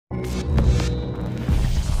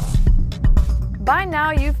By now,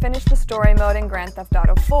 you've finished the story mode in Grand Theft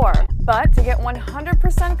Auto 4, but to get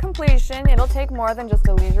 100% completion, it'll take more than just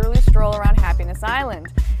a leisurely stroll around Happiness Island.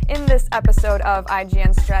 In this episode of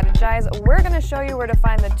IGN Strategize, we're going to show you where to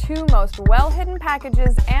find the 2 most well-hidden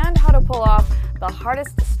packages and how to pull off the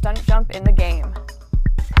hardest stunt jump in the game.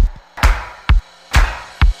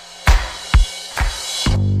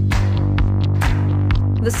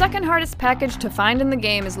 The second hardest package to find in the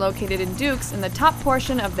game is located in Dukes in the top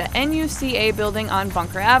portion of the NUCA building on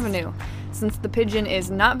Bunker Avenue. Since the pigeon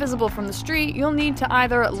is not visible from the street, you'll need to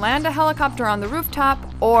either land a helicopter on the rooftop,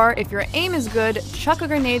 or if your aim is good, chuck a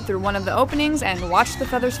grenade through one of the openings and watch the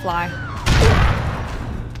feathers fly.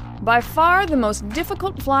 By far, the most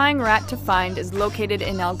difficult flying rat to find is located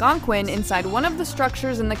in Algonquin inside one of the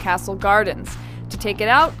structures in the castle gardens. To take it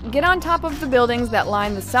out, get on top of the buildings that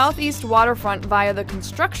line the southeast waterfront via the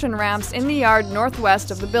construction ramps in the yard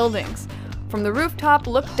northwest of the buildings. From the rooftop,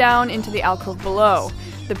 look down into the alcove below.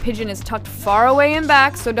 The pigeon is tucked far away and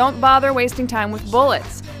back, so don't bother wasting time with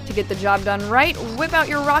bullets. To get the job done right, whip out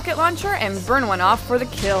your rocket launcher and burn one off for the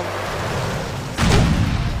kill.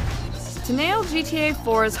 To nail GTA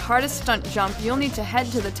 4's hardest stunt jump, you'll need to head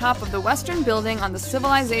to the top of the western building on the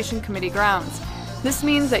Civilization Committee grounds. This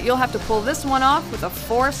means that you'll have to pull this one off with a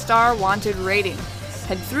 4-star wanted rating.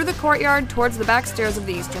 Head through the courtyard towards the back stairs of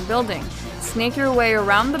the eastern building. Snake your way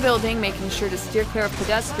around the building, making sure to steer clear of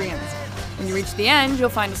pedestrians. When you reach the end, you'll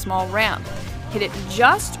find a small ramp. Hit it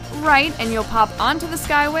just right and you'll pop onto the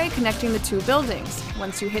skyway connecting the 2 buildings.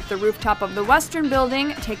 Once you hit the rooftop of the western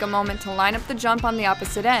building, take a moment to line up the jump on the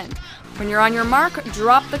opposite end. When you're on your mark,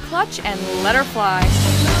 drop the clutch and let her fly.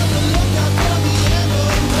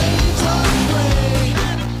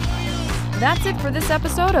 That's it for this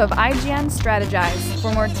episode of IGN Strategize.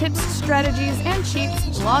 For more tips, strategies, and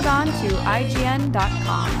cheats, log on to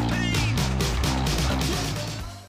IGN.com.